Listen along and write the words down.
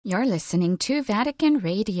You're listening to Vatican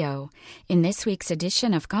Radio. In this week's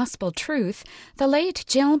edition of Gospel Truth, the late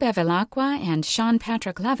Jill Bevilacqua and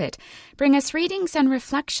Seán-Patrick Lovett bring us readings and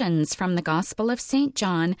reflections from the Gospel of St.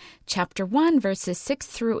 John, chapter 1, verses 6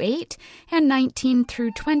 through 8 and 19 through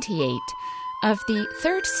 28 of the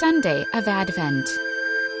third Sunday of Advent.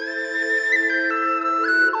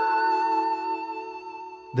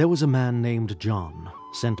 There was a man named John,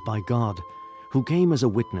 sent by God, who came as a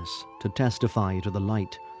witness to testify to the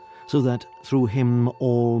light, so that through him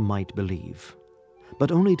all might believe. But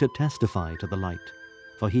only to testify to the light,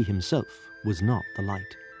 for he himself was not the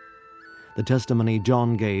light. The testimony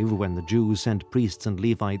John gave when the Jews sent priests and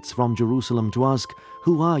Levites from Jerusalem to ask,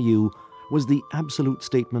 "Who are you?" was the absolute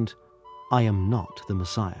statement, "I am not the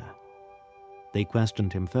Messiah." They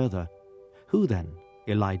questioned him further, "Who then?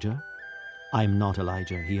 Elijah?" "I am not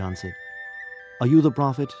Elijah," he answered. "Are you the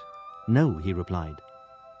prophet?" "No," he replied.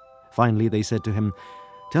 Finally they said to him,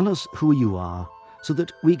 "Tell us who you are, so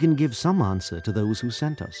that we can give some answer to those who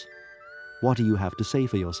sent us. What do you have to say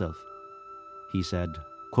for yourself?" He said,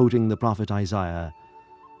 quoting the prophet Isaiah,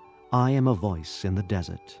 "I am a voice in the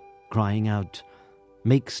desert, crying out,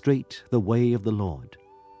 'Make straight the way of the Lord.'"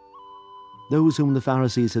 Those whom the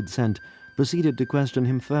Pharisees had sent proceeded to question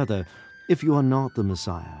him further, "If you are not the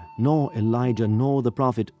Messiah, nor Elijah, nor the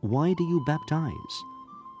prophet, why do you baptize?"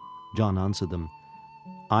 John answered them,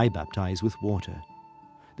 "I baptize with water.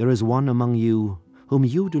 There is one among you whom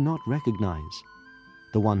you do not recognize,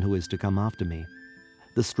 the one who is to come after me,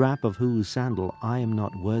 the strap of whose sandal I am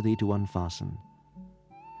not worthy to unfasten."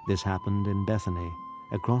 This happened in Bethany,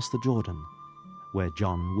 across the Jordan, where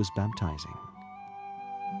John was baptizing.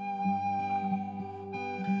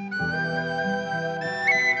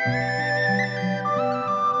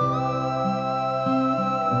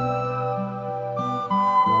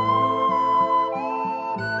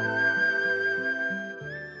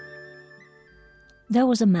 There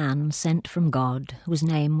was a man sent from God whose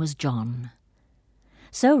name was John.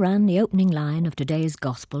 So ran the opening line of today's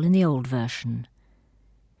Gospel in the Old Version.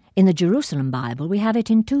 In the Jerusalem Bible we have it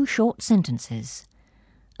in two short sentences.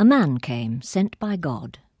 A man came, sent by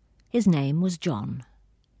God. His name was John.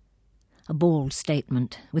 A bald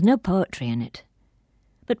statement, with no poetry in it.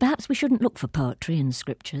 But perhaps we shouldn't look for poetry in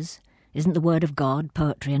Scriptures. Isn't the Word of God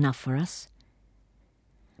poetry enough for us?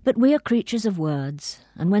 But we are creatures of words,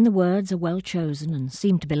 and when the words are well chosen and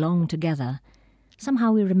seem to belong together,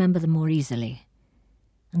 somehow we remember them more easily.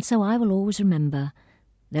 And so I will always remember,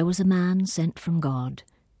 there was a man sent from God,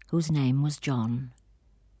 whose name was John.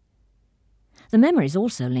 The memory is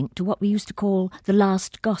also linked to what we used to call the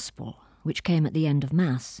last Gospel, which came at the end of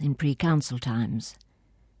Mass in pre-council times.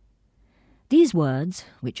 These words,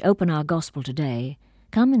 which open our Gospel today,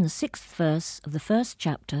 come in the 6th verse of the first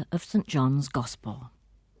chapter of St. John's Gospel.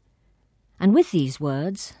 And with these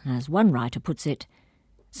words, as one writer puts it,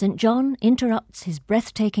 St. John interrupts his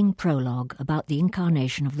breathtaking prologue about the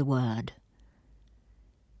incarnation of the Word.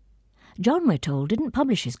 John, we're told, didn't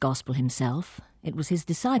publish his Gospel himself. It was his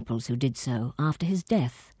disciples who did so after his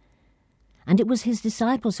death. And it was his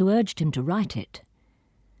disciples who urged him to write it.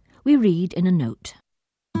 We read in a note.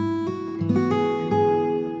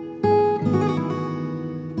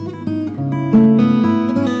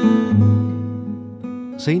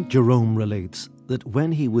 St. Jerome relates that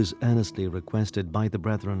when he was earnestly requested by the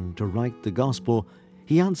brethren to write the Gospel,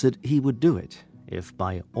 he answered he would do it, if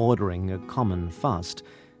by ordering a common fast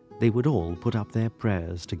they would all put up their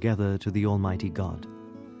prayers together to the Almighty God,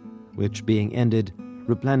 which being ended,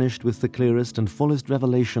 replenished with the clearest and fullest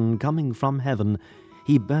revelation coming from heaven,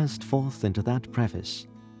 he burst forth into that preface,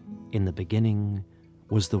 "In the beginning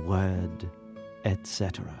was the Word,"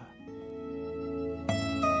 etc.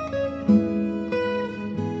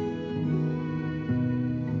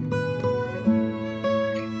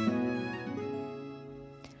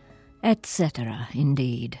 Etc.,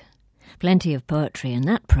 indeed. Plenty of poetry in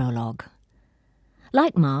that prologue.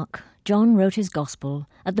 Like Mark, John wrote his Gospel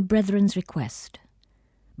at the brethren's request,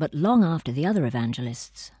 but long after the other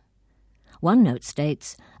evangelists. One note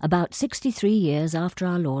states, about 63 years after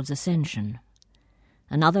our Lord's ascension.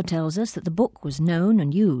 Another tells us that the book was known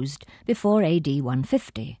and used before AD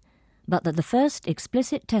 150, but that the first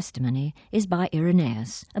explicit testimony is by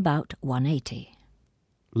Irenaeus about 180.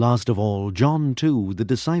 Last of all, John too, the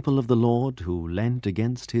disciple of the Lord, who leant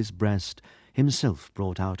against his breast, himself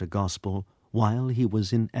brought out a gospel while he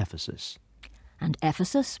was in Ephesus. And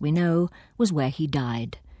Ephesus, we know, was where he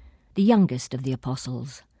died, the youngest of the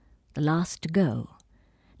apostles, the last to go,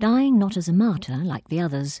 dying not as a martyr like the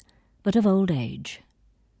others, but of old age.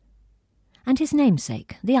 And his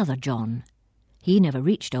namesake, the other John, he never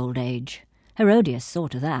reached old age. Herodias saw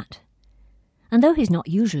to that. And though he's not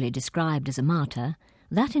usually described as a martyr,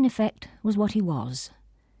 that in effect was what he was.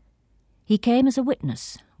 He came as a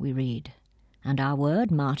witness, we read, and our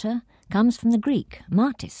word martyr comes from the Greek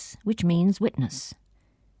martis, which means witness.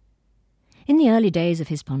 In the early days of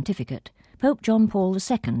his pontificate, Pope John Paul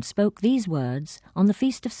II spoke these words on the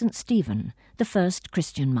feast of St. Stephen, the first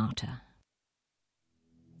Christian martyr.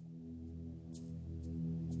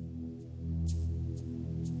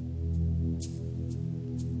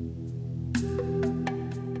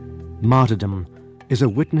 Martyrdom is a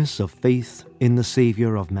witness of faith in the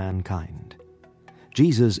Saviour of mankind.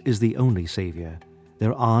 Jesus is the only Saviour.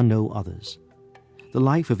 There are no others. The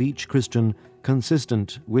life of each Christian,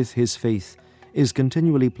 consistent with his faith, is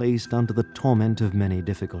continually placed under the torment of many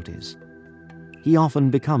difficulties. He often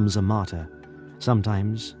becomes a martyr,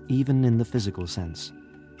 sometimes even in the physical sense,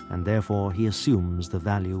 and therefore he assumes the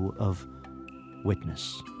value of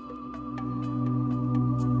witness.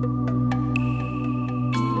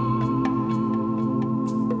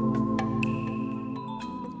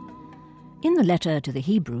 In the letter to the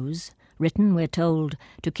Hebrews, written, we're told,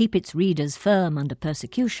 to keep its readers firm under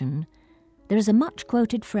persecution, there is a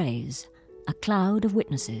much-quoted phrase, a cloud of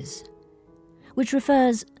witnesses, which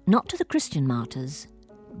refers not to the Christian martyrs,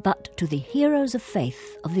 but to the heroes of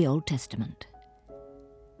faith of the Old Testament.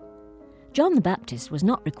 John the Baptist was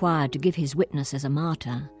not required to give his witness as a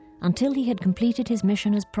martyr until he had completed his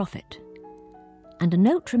mission as prophet. And a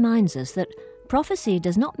note reminds us that prophecy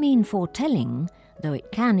does not mean foretelling, though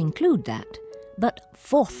it can include that, but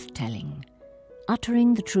forthtelling,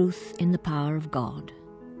 uttering the truth in the power of God.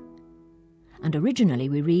 And originally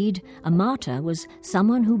we read, a martyr was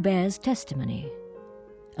someone who bears testimony.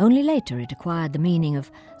 Only later it acquired the meaning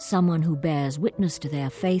of someone who bears witness to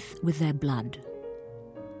their faith with their blood.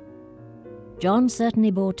 John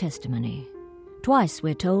certainly bore testimony. Twice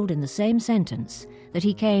we're told in the same sentence that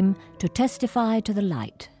he came to testify to the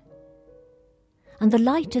light. And the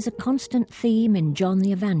light is a constant theme in John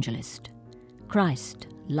the Evangelist. Christ,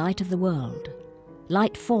 light of the world,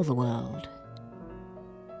 light for the world.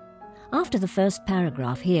 After the first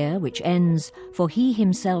paragraph here, which ends, "For he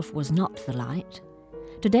himself was not the light,"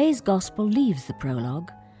 today's Gospel leaves the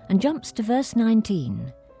prologue and jumps to verse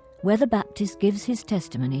 19, where the Baptist gives his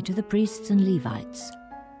testimony to the priests and Levites.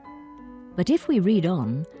 But if we read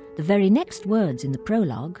on, the very next words in the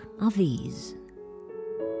prologue are these.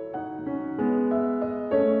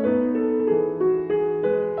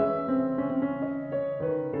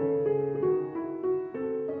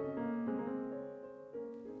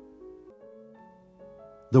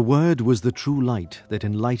 The Word was the true light that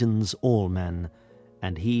enlightens all men,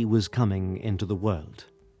 and he was coming into the world.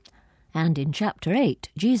 And in chapter 8,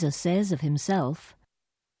 Jesus says of himself,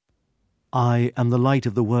 I am the light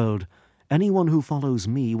of the world. Anyone who follows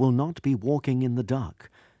me will not be walking in the dark.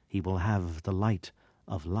 He will have the light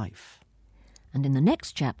of life. And in the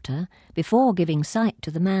next chapter, before giving sight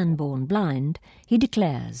to the man born blind, he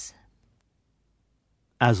declares,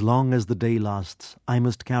 As long as the day lasts, I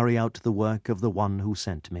must carry out the work of the one who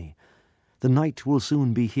sent me. The night will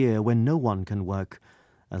soon be here when no one can work.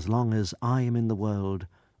 As long as I am in the world,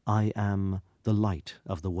 I am the light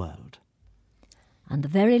of the world. And the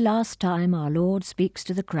very last time our Lord speaks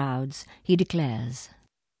to the crowds, he declares,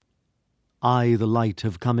 I, the light,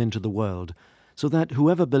 have come into the world, so that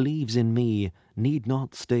whoever believes in me need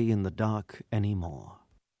not stay in the dark any more.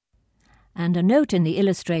 And a note in the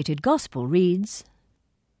illustrated Gospel reads,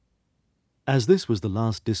 As this was the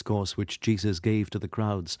last discourse which Jesus gave to the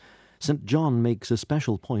crowds, St. John makes a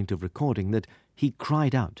special point of recording that he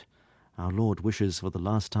cried out. Our Lord wishes for the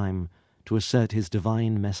last time to assert his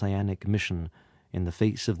divine messianic mission in the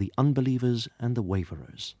face of the unbelievers and the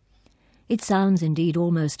waverers. It sounds indeed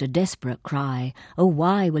almost a desperate cry, "Oh,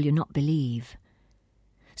 why will you not believe?"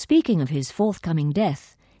 Speaking of his forthcoming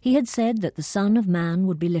death, he had said that the Son of Man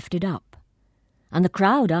would be lifted up. And the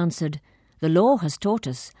crowd answered, "The law has taught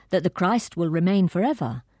us that the Christ will remain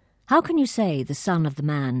forever. How can you say the Son of the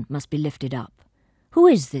Man must be lifted up? Who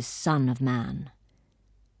is this Son of Man?"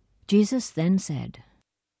 Jesus then said,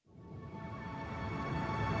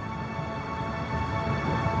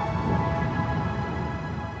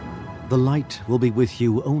 The light will be with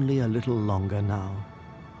you only a little longer now.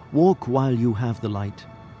 Walk while you have the light,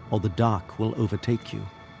 or the dark will overtake you.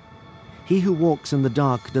 He who walks in the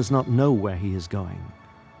dark does not know where he is going.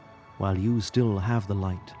 While you still have the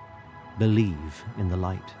light, believe in the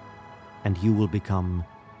light, and you will become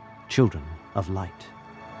children of light.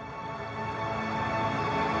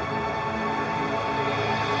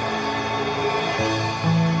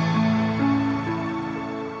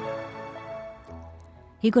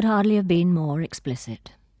 He could hardly have been more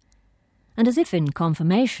explicit. And as if in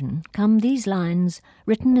confirmation come these lines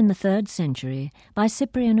written in the 3rd century by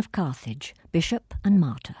Cyprian of Carthage, bishop and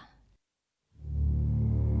martyr.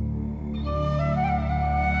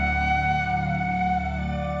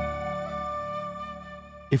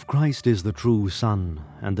 If Christ is the true sun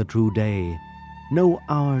and the true day, no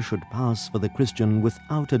hour should pass for the Christian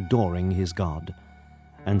without adoring his God.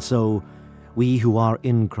 And so, we who are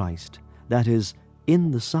in Christ, that is, in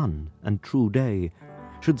the sun and true day,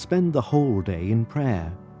 should spend the whole day in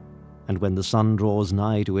prayer. And when the sun draws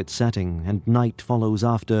nigh to its setting and night follows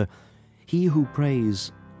after, he who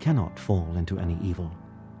prays cannot fall into any evil.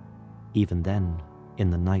 Even then,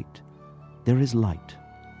 in the night, there is light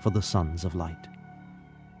for the sons of light.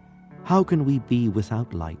 How can we be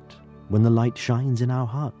without light when the light shines in our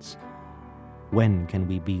hearts? When can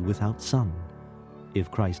we be without sun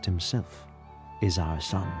if Christ himself is our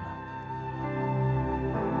sun?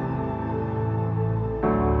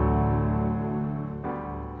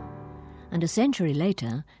 And a century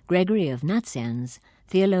later, Gregory of Nazianz,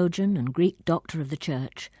 theologian and Greek doctor of the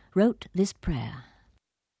Church, wrote this prayer.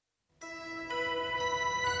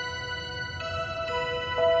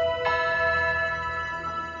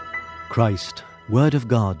 Christ, Word of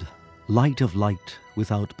God, Light of light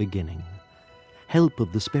without beginning, Help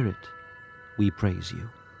of the Spirit, we praise you.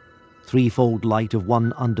 Threefold light of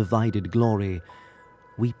one undivided glory,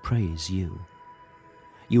 we praise you.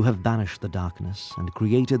 You have banished the darkness and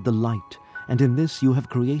created the light, and in this you have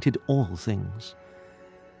created all things.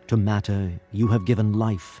 To matter you have given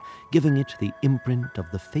life, giving it the imprint of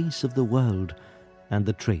the face of the world and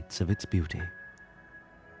the traits of its beauty.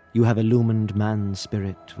 You have illumined man's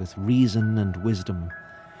spirit with reason and wisdom.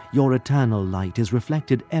 Your eternal light is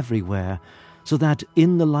reflected everywhere, so that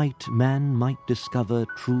in the light man might discover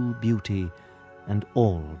true beauty and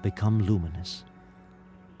all become luminous.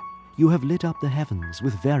 You have lit up the heavens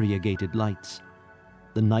with variegated lights.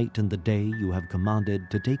 The night and the day you have commanded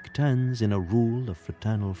to take turns in a rule of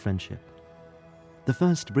fraternal friendship. The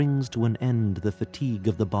first brings to an end the fatigue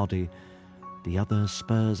of the body, the other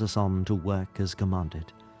spurs us on to work as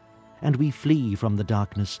commanded. And we flee from the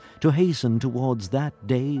darkness to hasten towards that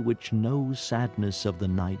day which no sadness of the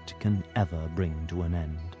night can ever bring to an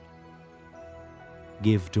end.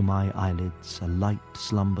 Give to my eyelids a light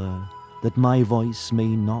slumber, that my voice may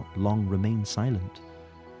not long remain silent.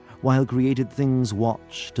 While created things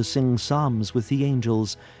watch to sing psalms with the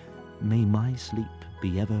angels, may my sleep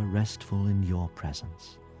be ever restful in your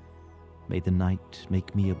presence. May the night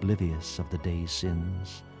make me oblivious of the day's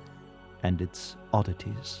sins, and its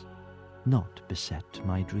oddities not beset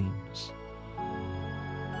my dreams.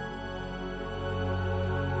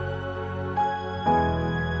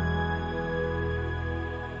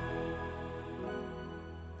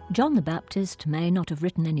 John the Baptist may not have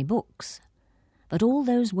written any books, but all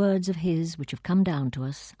those words of his which have come down to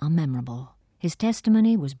us are memorable. His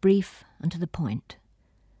testimony was brief and to the point.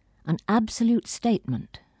 An absolute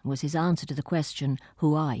statement was his answer to the question,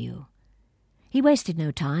 "Who are you?" He wasted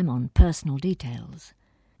no time on personal details.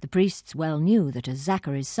 The priests well knew that as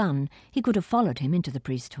Zachary's son he could have followed him into the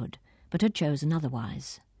priesthood, but had chosen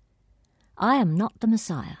otherwise. "I am not the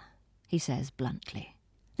Messiah," he says bluntly.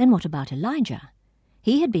 Then what about Elijah?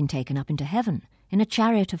 He had been taken up into heaven in a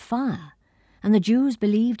chariot of fire, and the Jews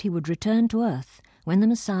believed he would return to earth when the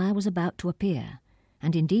Messiah was about to appear,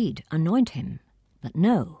 and indeed anoint him. But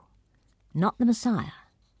no, not the Messiah,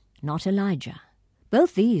 not Elijah.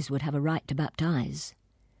 Both these would have a right to baptize.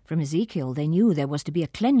 From Ezekiel they knew there was to be a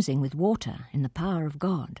cleansing with water in the power of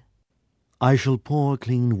God. I shall pour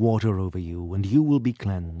clean water over you, and you will be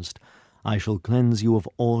cleansed. I shall cleanse you of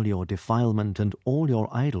all your defilement and all your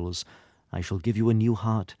idols. I shall give you a new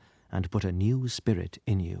heart and put a new spirit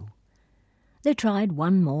in you. They tried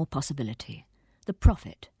one more possibility, the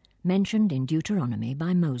prophet, mentioned in Deuteronomy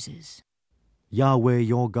by Moses. Yahweh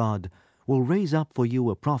your God will raise up for you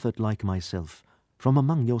a prophet like myself, from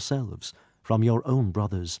among yourselves, from your own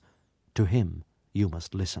brothers. To him you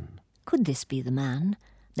must listen. Could this be the man?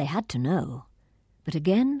 They had to know. But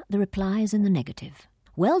again the reply is in the negative.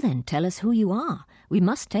 Well then, tell us who you are. We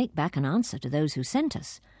must take back an answer to those who sent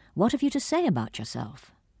us. What have you to say about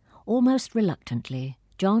yourself? Almost reluctantly,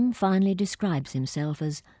 John finally describes himself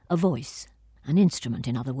as a voice, an instrument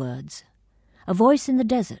in other words. A voice in the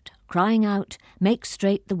desert, crying out, "Make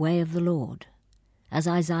straight the way of the Lord." As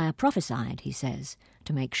Isaiah prophesied, he says,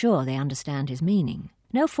 to make sure they understand his meaning.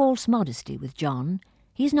 No false modesty with John.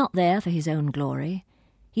 He's not there for his own glory.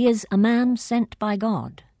 He is a man sent by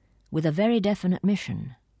God, with a very definite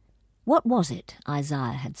mission. What was it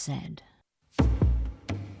Isaiah had said?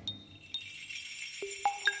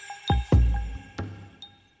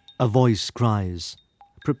 A voice cries,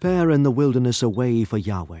 Prepare in the wilderness a way for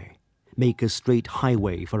Yahweh. Make a straight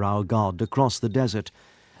highway for our God across the desert.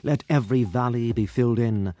 Let every valley be filled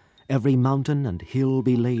in, every mountain and hill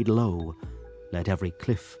be laid low. Let every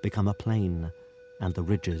cliff become a plain, and the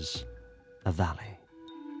ridges a valley.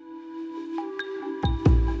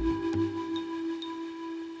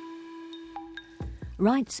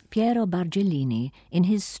 Writes Piero Bargellini in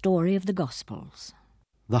his Story of the Gospels.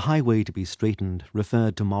 The highway to be straightened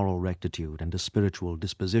referred to moral rectitude and a spiritual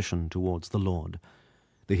disposition towards the Lord.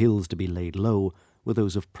 The hills to be laid low were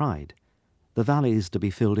those of pride. The valleys to be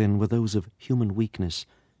filled in were those of human weakness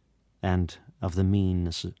and of the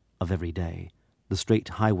meanness of every day. The straight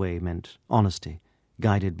highway meant honesty,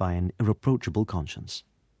 guided by an irreproachable conscience.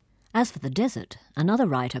 As for the desert, another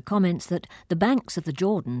writer comments that the banks of the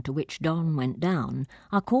Jordan to which John went down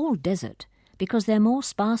are called desert because they're more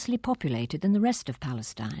sparsely populated than the rest of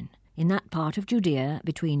Palestine, in that part of Judea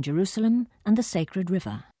between Jerusalem and the sacred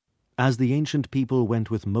river. As the ancient people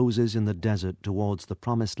went with Moses in the desert towards the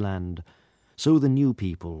promised land, so the new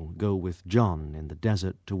people go with John in the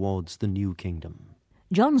desert towards the new kingdom.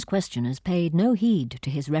 John's questioners paid no heed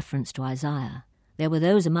to his reference to Isaiah. There were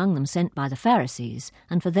those among them sent by the Pharisees,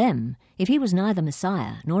 and for them, if he was neither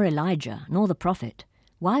Messiah, nor Elijah, nor the prophet,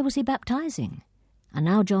 why was he baptizing? And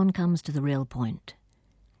now John comes to the real point.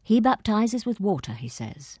 He baptizes with water, he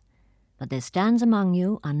says, but there stands among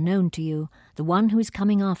you, unknown to you, the one who is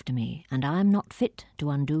coming after me, and I am not fit to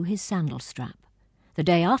undo his sandal strap. The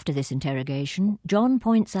day after this interrogation, John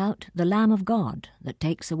points out the Lamb of God that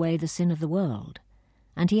takes away the sin of the world.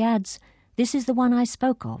 And he adds, "This is the one I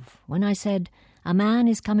spoke of, when I said, 'A man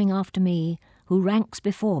is coming after me, who ranks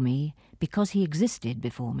before me, because he existed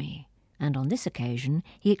before me.'" And on this occasion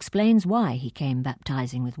he explains why he came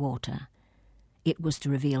baptizing with water. It was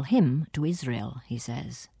to reveal him to Israel, he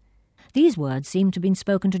says. These words seem to have been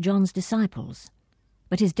spoken to John's disciples,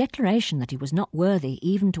 but his declaration that he was not worthy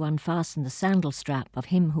even to unfasten the sandal strap of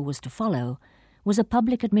him who was to follow was a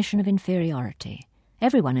public admission of inferiority.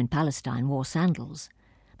 Everyone in Palestine wore sandals,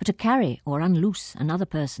 but to carry or unloose another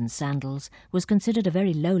person's sandals was considered a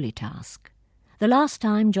very lowly task. The last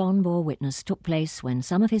time John bore witness took place when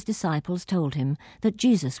some of his disciples told him that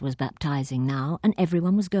Jesus was baptizing now and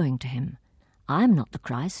everyone was going to him. "I am not the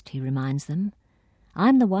Christ," he reminds them. "I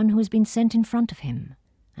am the one who has been sent in front of him."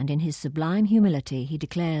 And in his sublime humility he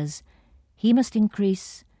declares, "He must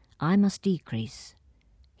increase, I must decrease.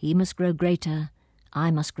 He must grow greater, I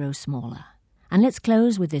must grow smaller." And let's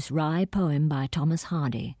close with this wry poem by Thomas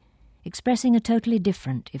Hardy, expressing a totally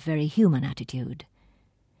different, if very human attitude.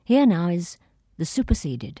 Here now is The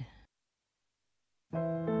Superseded.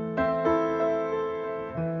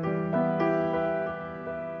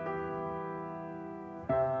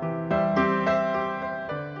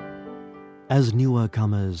 As newer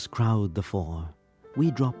comers crowd the fore, we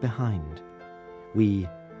drop behind. We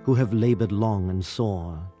who have laboured long and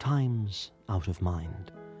sore, times out of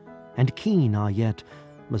mind, and keen are yet,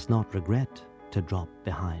 must not regret to drop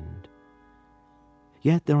behind.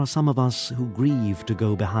 Yet there are some of us who grieve to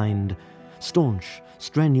go behind, staunch,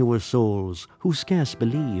 strenuous souls who scarce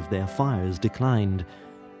believe their fires declined,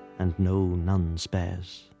 and no none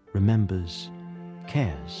spares, remembers,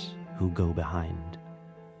 cares who go behind.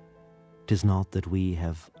 'Tis not that we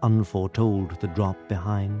have unforetold the drop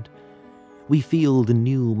behind. We feel the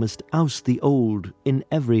new must oust the old in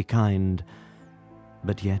every kind,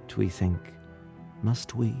 but yet we think,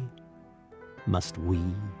 must we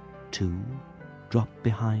too drop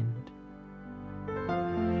behind?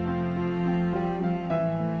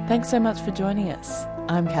 Thanks so much for joining us.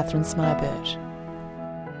 I'm Catherine Smyberge.